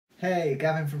Hey,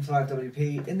 Gavin from Thrive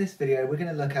WP. In this video we're going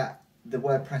to look at the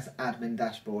WordPress admin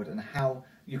dashboard and how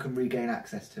you can regain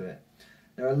access to it.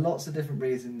 There are lots of different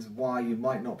reasons why you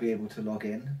might not be able to log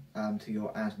in to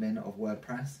your admin of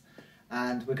WordPress,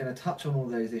 and we're going to touch on all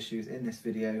those issues in this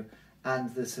video and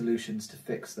the solutions to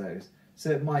fix those. So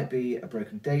it might be a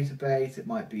broken database, it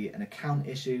might be an account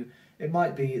issue, it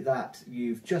might be that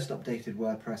you've just updated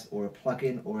WordPress or a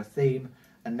plugin or a theme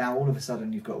and now all of a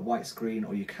sudden you've got a white screen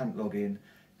or you can't log in.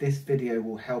 This video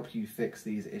will help you fix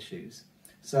these issues.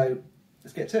 So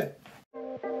let's get to it.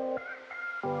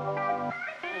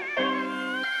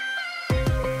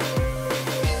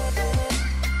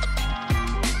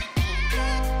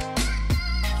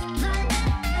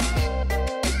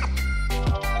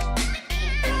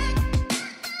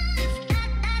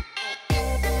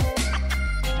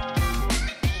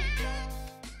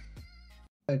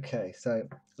 Okay, so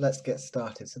let's get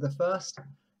started. So the first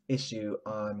issue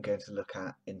I'm going to look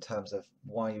at in terms of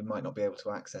why you might not be able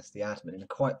to access the admin, and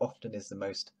quite often is the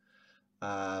most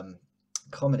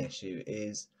common issue,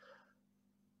 is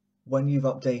when you've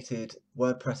updated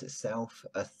WordPress itself,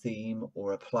 a theme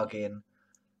or a plugin,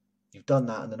 you've done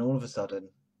that and then all of a sudden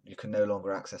you can no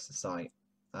longer access the site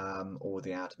or the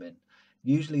admin.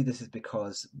 Usually this is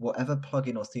because whatever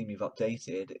plugin or theme you've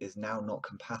updated is now not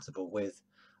compatible with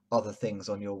other things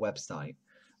on your website.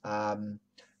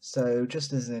 So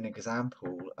just as an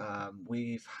example,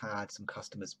 we've had some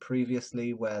customers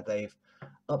previously where they've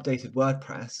updated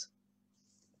WordPress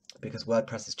because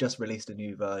WordPress has just released a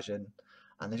new version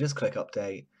and they just click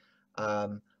update,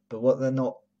 but what they're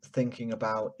not thinking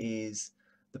about is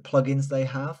the plugins they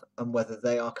have and whether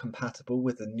they are compatible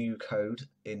with the new code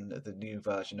in the new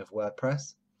version of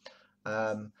WordPress.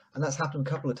 And that's happened a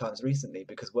couple of times recently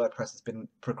because WordPress has been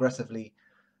progressively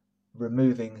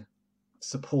removing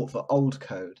support for old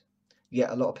code, yet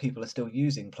a lot of people are still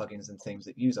using plugins and themes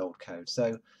that use old code.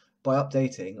 So by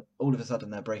updating, all of a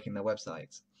sudden they're breaking their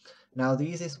websites. Now the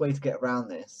easiest way to get around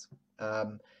this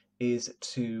is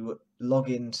to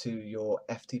log into your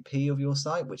FTP of your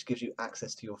site, which gives you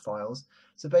access to your files.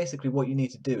 So basically what you need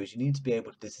to do is you need to be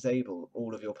able to disable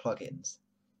all of your plugins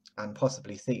and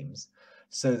possibly themes,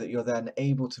 so that you're then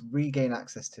able to regain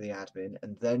access to the admin,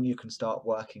 and then you can start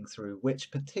working through which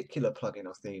particular plugin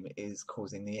or theme is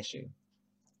causing the issue.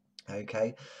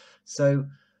 Okay, so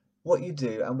what you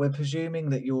do, and we're presuming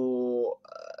that you're,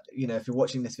 if you're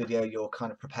watching this video, you're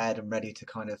kind of prepared and ready to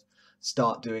kind of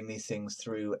start doing these things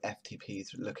through FTP,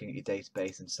 through looking at your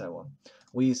database and so on.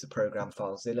 We use the program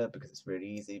FileZilla because it's really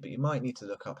easy, but you might need to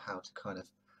look up how to kind of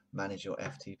manage your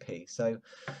FTP. So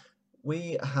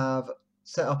we have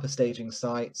set up a staging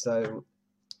site. So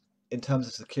in terms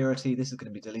of security, this is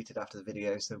going to be deleted after the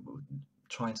video, so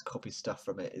trying to copy stuff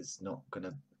from it is not going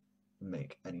to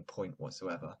make any point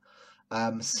whatsoever.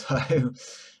 This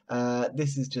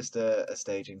is just a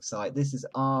staging site. This is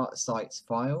our site's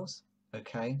files,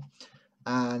 okay?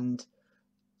 And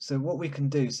so what we can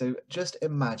do, so just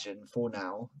imagine for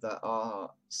now that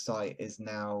our site is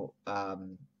now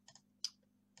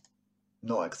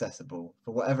not accessible.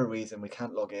 For whatever reason we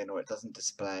can't log in or it doesn't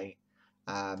display.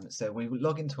 So we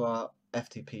log into our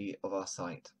FTP of our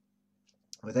site.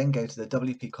 We then go to the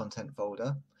WP content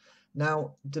folder.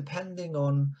 Now depending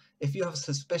on, if you have a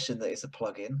suspicion that it's a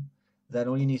plugin, then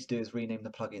all you need to do is rename the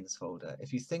plugins folder.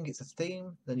 If you think it's a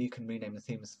theme, then you can rename the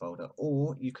themes folder,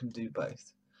 or you can do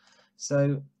both.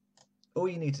 So all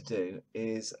you need to do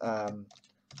is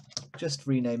just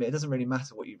rename it. It doesn't really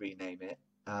matter what you rename it.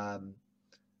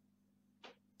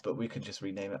 But we can just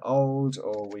rename it old,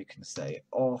 or we can say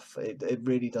off. It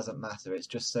really doesn't matter. It's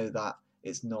just so that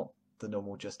it's not the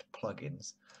normal just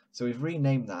plugins. So we've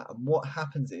renamed that, and what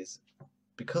happens is,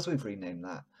 because we've renamed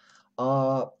that,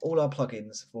 all our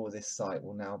plugins for this site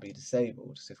will now be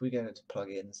disabled. So if we go into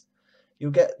plugins, you'll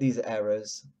get these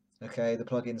errors. Okay, the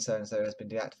plugin so and so has been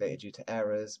deactivated due to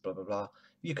errors, blah blah blah.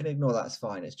 You can ignore that, it's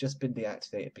fine. It's just been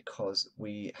deactivated because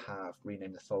we have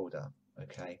renamed the folder.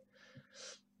 Okay.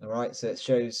 Alright, so it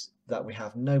shows that we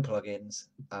have no plugins.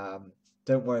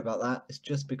 Don't worry about that, it's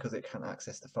just because it can't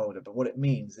access the folder, but what it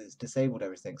means is it's disabled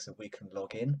everything so we can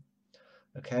log in.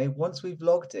 Okay, once we've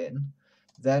logged in,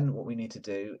 then what we need to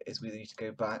do is we need to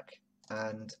go back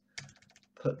and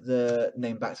put the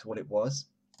name back to what it was.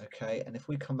 Okay, and if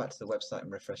we come back to the website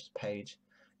and refresh the page,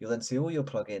 you'll then see all your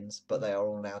plugins, but they are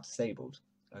all now disabled.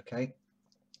 Okay,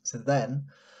 so then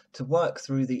to work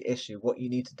through the issue, what you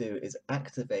need to do is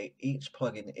activate each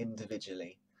plugin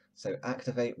individually. So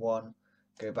activate one,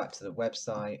 go back to the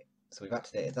website. So we've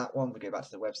activated that one, we go back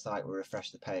to the website, we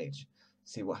refresh the page,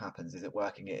 see what happens. Is it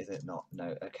working? Is it not?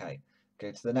 No. Okay. Go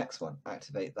to the next one,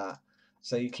 activate that.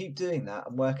 So you keep doing that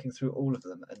and working through all of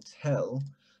them until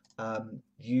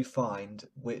you find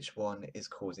which one is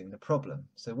causing the problem.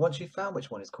 So once you've found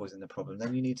which one is causing the problem,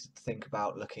 then you need to think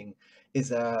about looking, is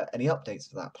there any updates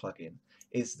for that plugin?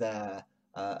 Is there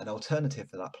an alternative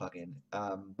for that plugin?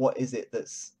 What is it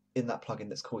that's in that plugin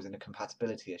that's causing a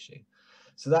compatibility issue?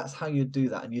 So that's how you do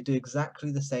that, and you do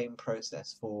exactly the same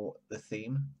process for the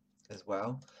theme as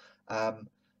well.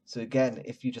 So again,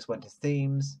 if you just went to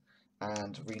themes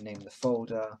and rename the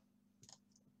folder,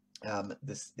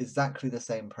 this is exactly the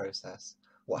same process.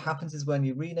 What happens is when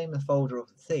you rename the folder of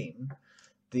the theme,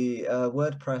 the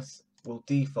WordPress will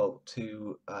default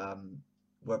to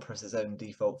WordPress's own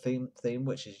default theme,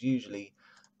 which is usually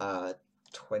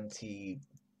 20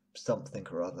 something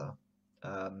or other.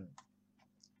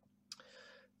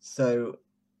 So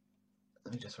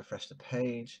let me just refresh the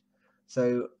page.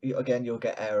 So again, you'll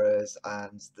get errors,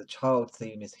 and the child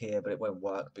theme is here, but it won't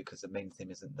work because the main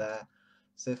theme isn't there.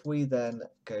 So if we then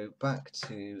go back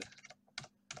to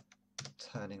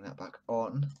turning that back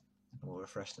on, we'll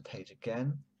refresh the page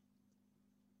again.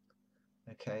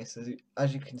 Okay, so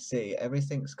as you can see,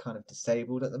 everything's kind of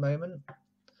disabled at the moment.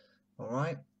 All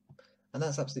right, and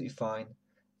that's absolutely fine.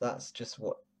 That's just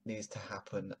what needs to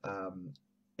happen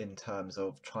in terms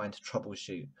of trying to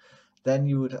troubleshoot. Then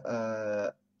you would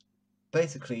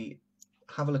basically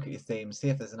have a look at your theme, see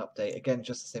if there's an update. Again,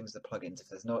 just the same as the plugins. If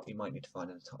there's not, you might need to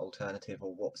find an alternative,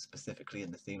 or what specifically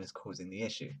in the theme is causing the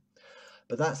issue.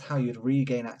 But that's how you'd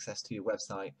regain access to your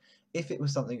website if it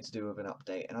was something to do with an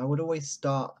update. And I would always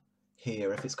start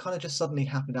here if it's kind of just suddenly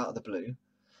happened out of the blue,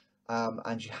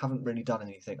 and you haven't really done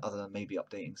anything other than maybe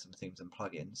updating some themes and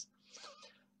plugins,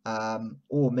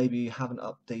 or maybe you haven't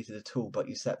updated at all but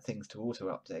you set things to auto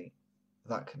update.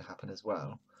 That can happen as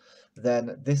well.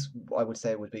 Then this, I would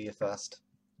say, would be your first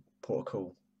port of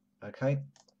call. Okay,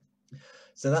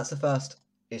 so that's the first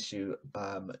issue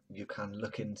you can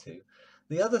look into.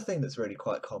 The other thing that's really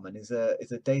quite common is a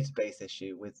database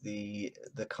issue with the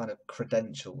kind of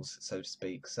credentials, so to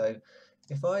speak. So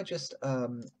if I just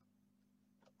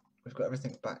we've got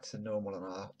everything back to normal on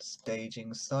our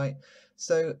staging site.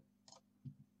 So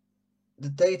the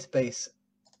database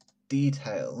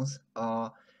details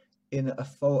are in a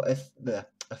file,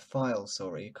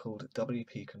 called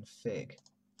wp-config.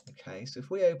 Okay, so if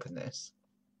we open this,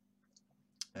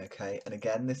 okay, and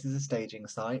again, this is a staging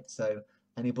site, so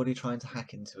anybody trying to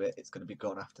hack into it, it's going to be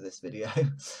gone after this video.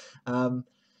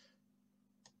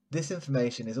 This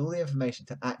information is all the information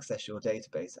to access your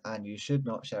database, and you should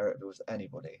not share it with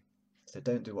anybody. So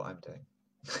don't do what I'm doing.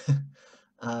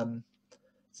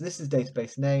 So this is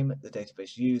database name, the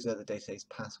database user, the database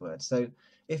password. So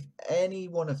if any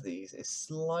one of these is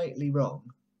slightly wrong,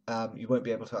 you won't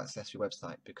be able to access your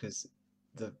website because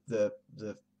the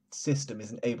system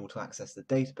isn't able to access the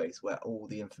database where all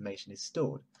the information is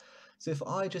stored. So if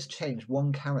I just change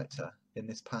one character in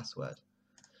this password,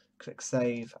 click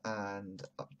save and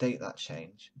update that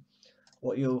change,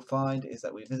 what you'll find is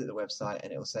that we visit the website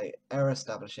and it will say error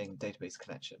establishing database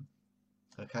connection.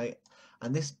 Okay,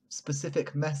 and this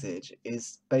specific message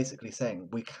is basically saying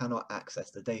we cannot access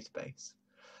the database.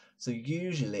 So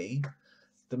usually,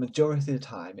 the majority of the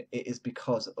time, it is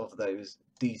because of those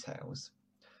details.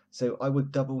 So I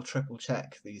would double, triple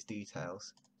check these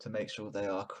details to make sure they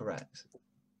are correct.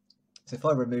 So if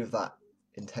I remove that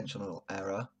intentional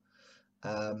error,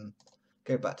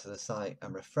 go back to the site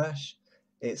and refresh,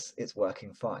 it's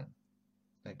working fine.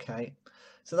 Okay,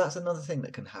 so that's another thing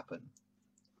that can happen.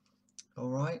 All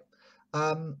right.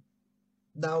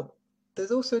 Now,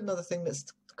 there's also another thing that's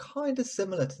kind of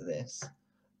similar to this,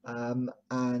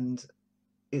 and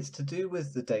it's to do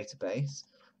with the database,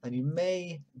 and you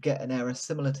may get an error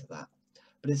similar to that,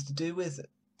 but it's to do with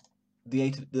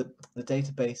the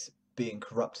database being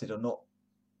corrupted or not.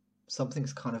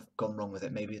 Something's kind of gone wrong with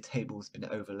it. Maybe a table's been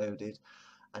overloaded,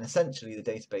 and essentially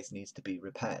the database needs to be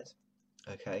repaired.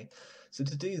 Okay, so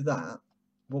to do that,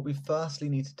 what we firstly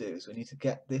need to do is we need to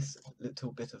get this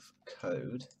little bit of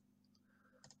code,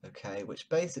 okay, which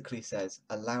basically says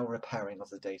allow repairing of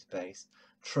the database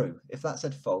true. If that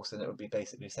said false, then it would be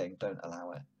basically saying don't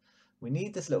allow it. We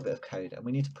need this little bit of code, and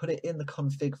we need to put it in the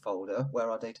config folder where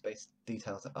our database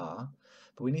details are,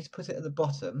 but we need to put it at the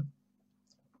bottom,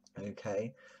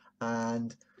 okay,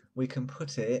 and we can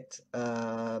put it,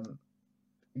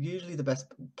 usually the best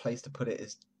place to put it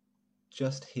is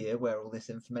just here where all this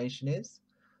information is,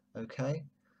 okay,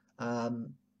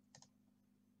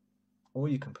 or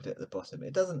you can put it at the bottom.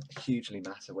 It doesn't hugely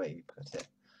matter where you put it.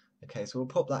 Okay, so we'll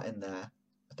pop that in there.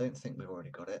 I don't think we've already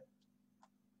got it.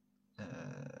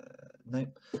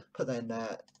 Nope. Put that in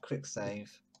there, click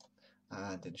save,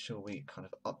 and ensure we kind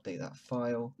of update that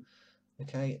file.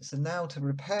 Okay, so now to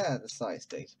repair the site's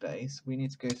database, we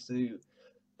need to go to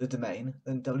the domain,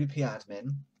 then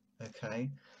wp-admin, okay,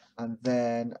 and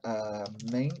then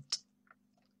maint,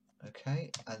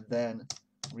 okay, and then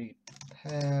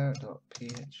repair.php.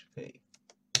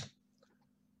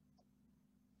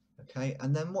 Okay,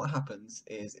 and then what happens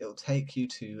is it'll take you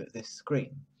to this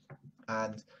screen,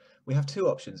 and we have two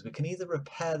options. We can either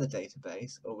repair the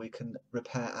database or we can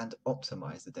repair and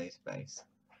optimize the database.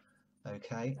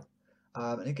 Okay,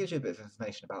 and it gives you a bit of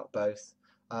information about both.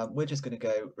 We're just going to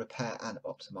go repair and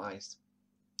optimize.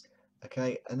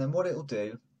 Okay, and then what it'll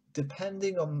do,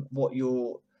 depending on what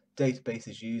your database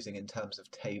is using in terms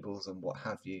of tables and what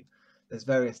have you, there's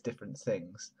various different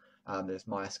things. There's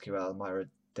MySQL,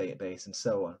 MyDatabase, and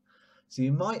so on. So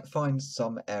you might find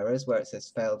some errors where it says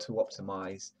fail to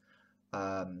optimize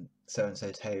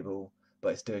so-and-so table,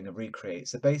 but it's doing a recreate.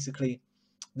 So basically,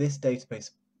 this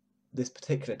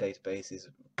particular database is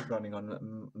running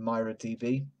on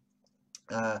MariaDB.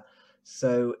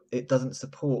 So it doesn't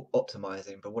support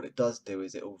optimizing, but what it does do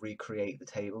is it will recreate the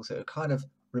table. So it'll kind of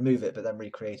remove it, but then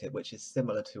recreate it, which is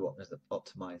similar to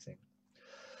optimizing.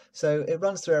 So it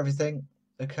runs through everything,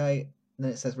 okay, and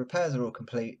then it says repairs are all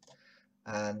complete.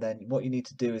 And then what you need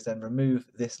to do is then remove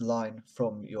this line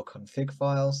from your config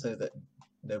file so that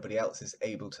nobody else is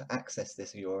able to access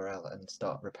this URL and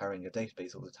start repairing your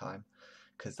database all the time,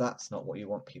 because that's not what you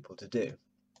want people to do.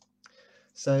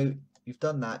 So you've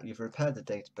done that, you've repaired the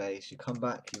database, you come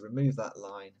back, you remove that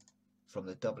line from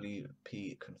the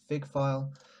WP config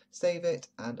file, save it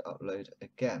and upload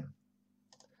again.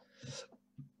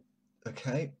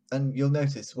 Okay, and you'll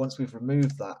notice once we've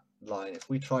removed that line, if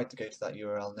we tried to go to that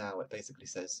URL now, it basically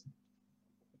says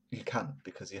you can't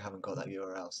because you haven't got that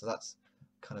URL. So that's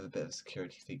kind of a bit of a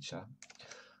security feature.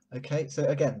 Okay, so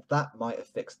again, that might have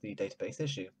fixed the database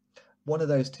issue. One of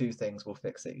those two things will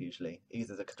fix it usually,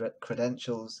 either the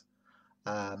credentials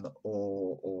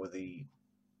or the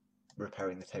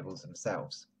repairing the tables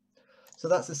themselves. So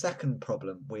that's the second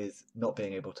problem with not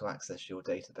being able to access your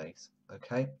database.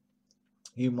 Okay,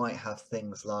 you might have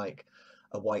things like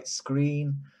a white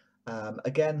screen.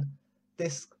 Again,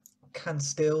 this can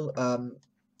still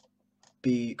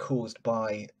be caused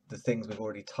by the things we've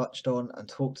already touched on and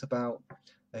talked about.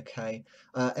 Okay,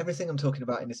 everything I'm talking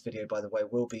about in this video, by the way,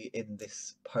 will be in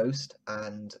this post,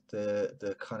 and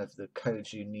the kind of the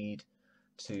codes you need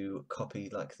to copy,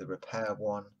 like the repair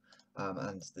one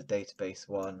and the database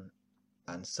one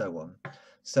and so on.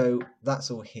 So that's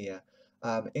all here.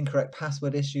 Incorrect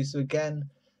password issue. So again,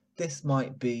 this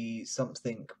might be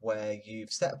something where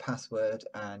you've set a password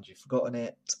and you've forgotten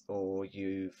it, or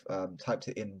you've typed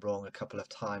it in wrong a couple of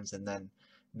times, and then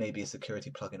maybe a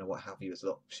security plugin or what have you has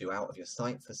locked you out of your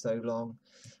site for so long.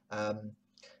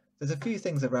 There's a few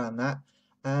things around that,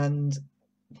 and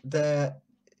there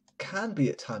can be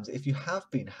at times, if you have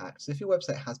been hacked, so if your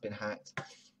website has been hacked,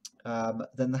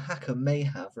 then the hacker may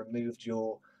have removed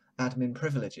your admin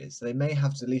privileges. So they may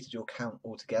have deleted your account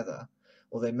altogether,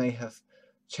 or they may have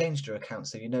changed your account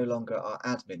so you no longer are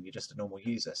admin, you're just a normal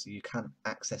user, so you can't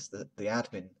access the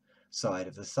admin side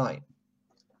of the site.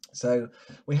 So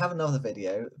we have another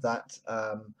video that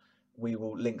we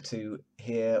will link to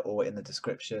here or in the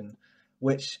description,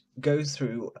 which goes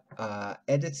through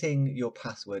editing your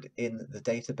password in the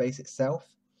database itself,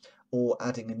 or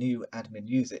adding a new admin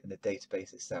user in the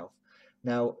database itself.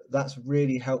 Now that's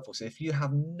really helpful. So if you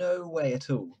have no way at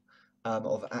all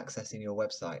of accessing your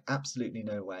website, absolutely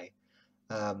no way,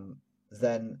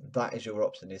 then that is your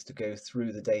option, is to go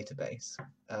through the database.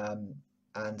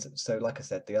 And so, like I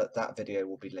said, that video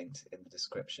will be linked in the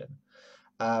description.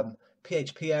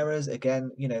 PHP errors,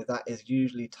 again, you know, that is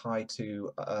usually tied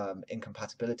to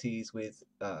incompatibilities with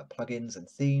plugins and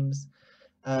themes.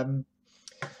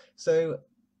 So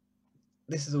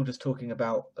this is all just talking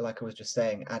about, like I was just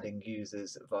saying, adding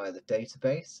users via the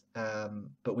database,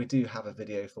 but we do have a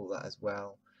video for that as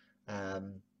well.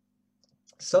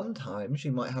 Sometimes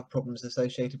you might have problems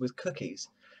associated with cookies,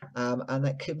 and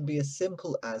that can be as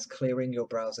simple as clearing your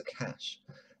browser cache.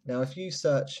 Now, if you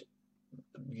search,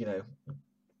 you know,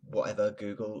 whatever,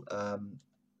 Google,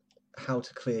 how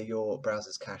to clear your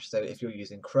browser's cache. So if you're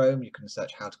using Chrome, you can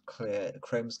search how to clear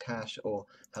Chrome's cache, or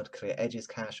how to clear Edge's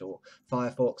cache, or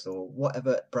Firefox, or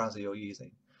whatever browser you're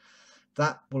using.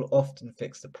 That will often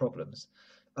fix the problems.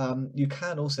 You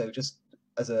can also, just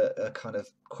as a kind of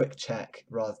quick check,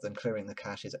 rather than clearing the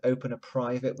cache, is open a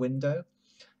private window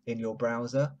in your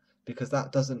browser, because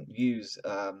that doesn't use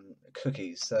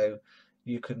cookies. So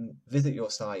you can visit your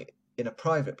site in a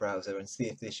private browser and see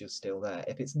if the issue is still there.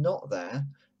 If it's not there,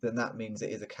 then that means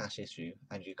it is a cache issue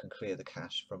and you can clear the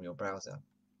cache from your browser.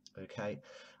 Okay,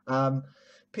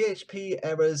 PHP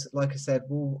errors, like I said,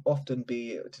 will often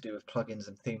be to do with plugins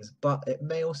and themes, but it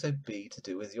may also be to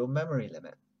do with your memory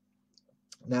limit.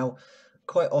 Now,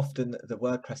 quite often the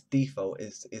WordPress default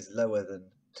is lower than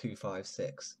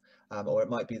 256, or it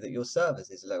might be that your servers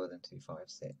is lower than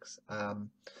 256.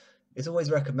 It's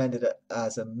always recommended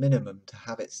as a minimum to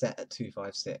have it set at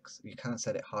 256. You can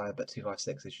set it higher, but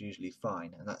 256 is usually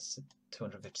fine, and that's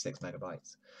 256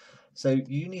 megabytes. So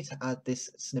you need to add this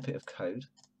snippet of code,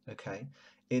 okay,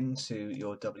 into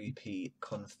your WP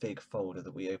config folder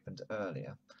that we opened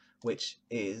earlier, which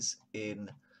is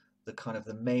in the kind of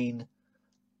the main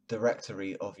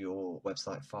directory of your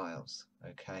website files,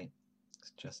 okay.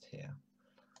 It's just here.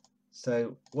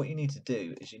 So what you need to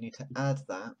do is you need to add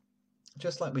that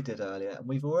just like we did earlier, and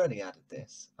we've already added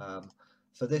this.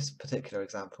 For this particular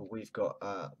example, we've got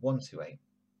 128,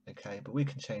 okay, but we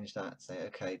can change that, say,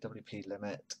 okay, WP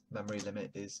limit, memory limit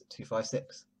is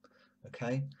 256,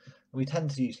 okay. We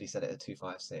tend to usually set it at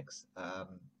 256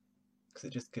 because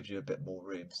it just gives you a bit more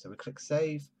room. So we click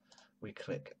save, we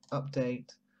click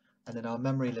update, and then our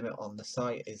memory limit on the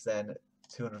site is then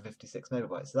 256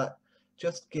 megabytes. So that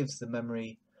just gives the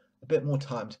memory a bit more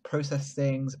time to process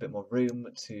things, a bit more room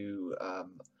to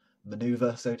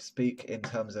maneuver, so to speak, in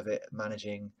terms of it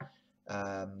managing,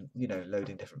 you know,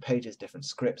 loading different pages, different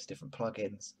scripts, different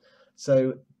plugins.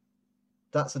 So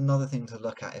that's another thing to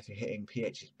look at if you're hitting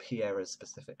PHP errors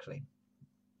specifically.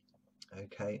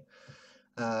 Okay.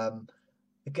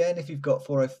 Again, if you've got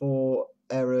 404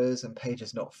 errors and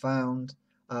pages not found,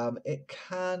 it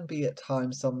can be at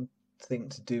times something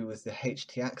to do with the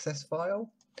htaccess file.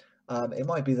 It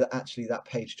might be that actually that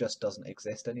page just doesn't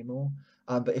exist anymore,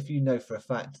 but if you know for a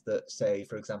fact that, say,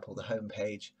 for example, the home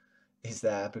page is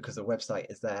there because the website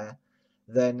is there,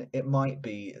 then it might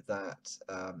be that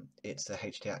it's a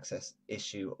htaccess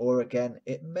issue, or again,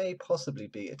 it may possibly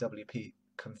be a WP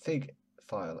config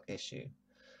file issue.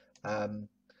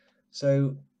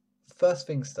 So first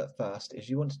things first is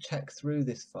you want to check through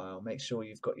this file, make sure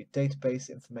you've got your database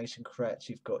information correct,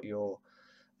 you've got your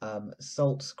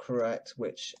salts correct,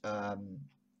 which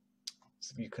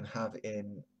you can have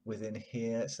within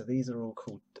here. So these are all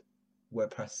called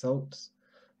WordPress salts,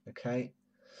 okay.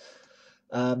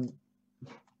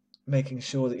 Making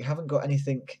sure that you haven't got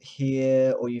anything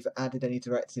here or you've added any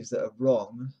directives that are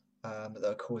wrong, that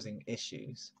are causing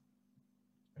issues,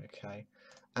 okay.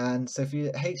 And so for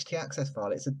your htaccess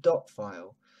file, it's a dot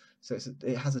file, so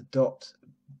it has a dot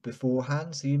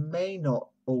beforehand, so you may not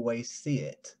always see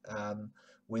it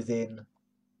within,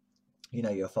 you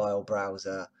know, your file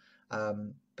browser,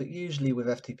 but usually with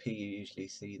FTP you usually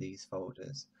see these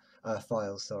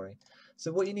files, sorry.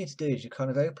 So what you need to do is you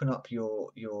kind of open up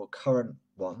your current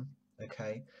one,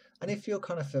 okay, and if you're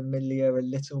kind of familiar a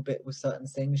little bit with certain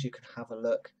things, you can have a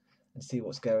look and see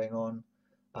what's going on,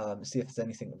 see if there's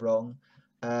anything wrong.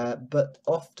 But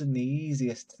often the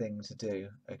easiest thing to do,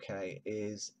 okay,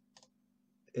 is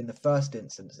in the first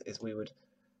instance is we would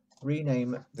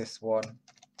rename this one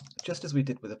just as we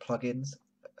did with the plugins,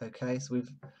 okay. So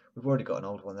we've already got an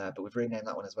old one there, but we've renamed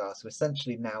that one as well. So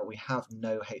essentially now we have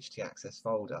no htaccess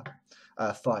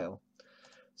file.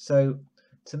 So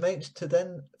to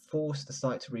then force the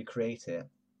site to recreate it,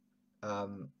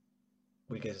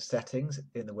 we go to settings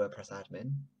in the WordPress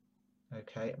admin,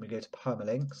 okay, and we go to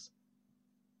permalinks.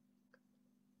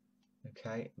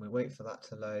 Okay, we wait for that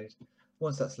to load.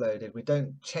 Once that's loaded, we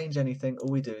don't change anything,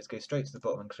 all we do is go straight to the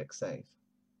bottom and click save.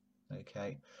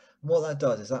 Okay, and what that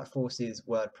does is that forces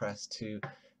WordPress to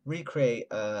recreate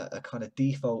a kind of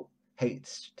default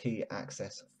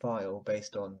htaccess file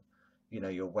based on, you know,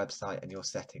 your website and your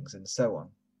settings and so on.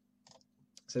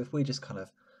 So if we just kind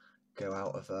of go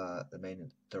out of the main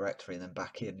directory and then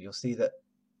back in, you'll see that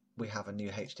we have a new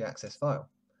htaccess file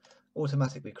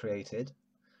automatically created.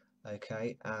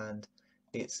 Okay, and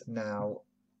it's now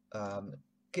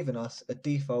given us a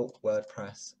default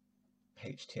WordPress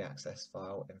htaccess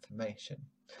file information.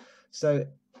 So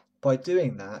by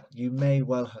doing that, you may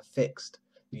well have fixed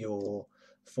your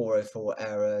 404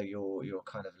 error, your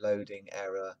kind of loading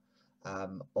error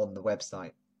on the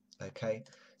website. Okay,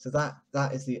 so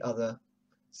that is the other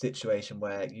situation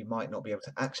where you might not be able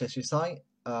to access your site.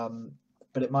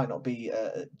 But it might not be,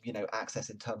 you know, access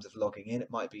in terms of logging in. It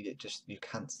might be that just you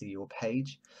can't see your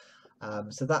page.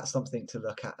 So that's something to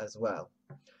look at as well.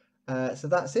 So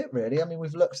that's it really. I mean,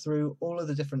 we've looked through all of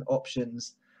the different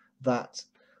options that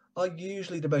are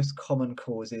usually the most common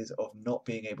causes of not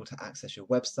being able to access your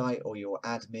website or your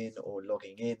admin or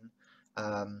logging in.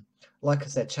 Like I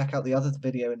said, check out the other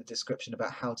video in the description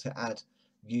about how to add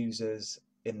users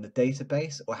in the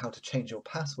database or how to change your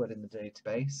password in the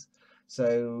database.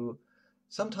 So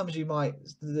sometimes you might,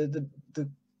 the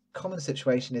common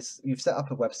situation is you've set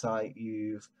up a website,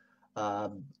 you've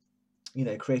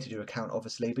created your account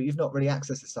obviously, but you've not really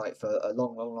accessed the site for a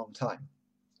long time.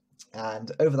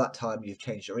 And over that time you've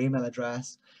changed your email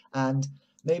address, and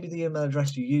maybe the email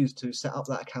address you used to set up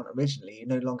that account originally you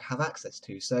no longer have access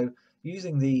to. So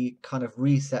using the kind of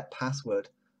reset password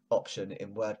option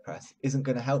in WordPress isn't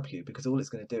going to help you, because all it's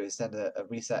going to do is send a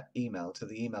reset email to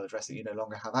the email address that you no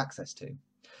longer have access to.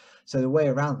 So the way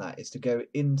around that is to go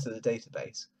into the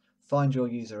database, find your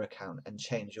user account and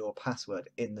change your password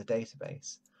in the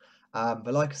database.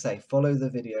 But like I say, follow the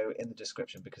video in the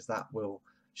description, because that will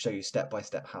show you step by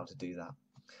step how to do that.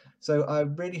 So I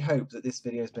really hope that this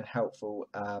video has been helpful.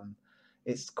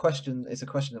 It's a question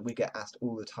that we get asked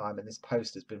all the time, and this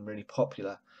post has been really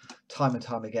popular time and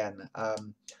time again.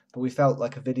 But we felt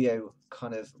like a video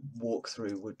kind of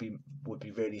walkthrough would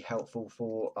be really helpful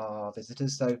for our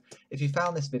visitors. So if you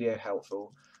found this video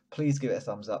helpful, please give it a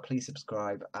thumbs up, please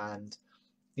subscribe, and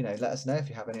let us know if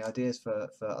you have any ideas for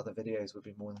other videos. We'd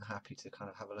be more than happy to kind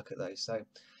of have a look at those. So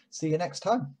see you next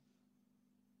time.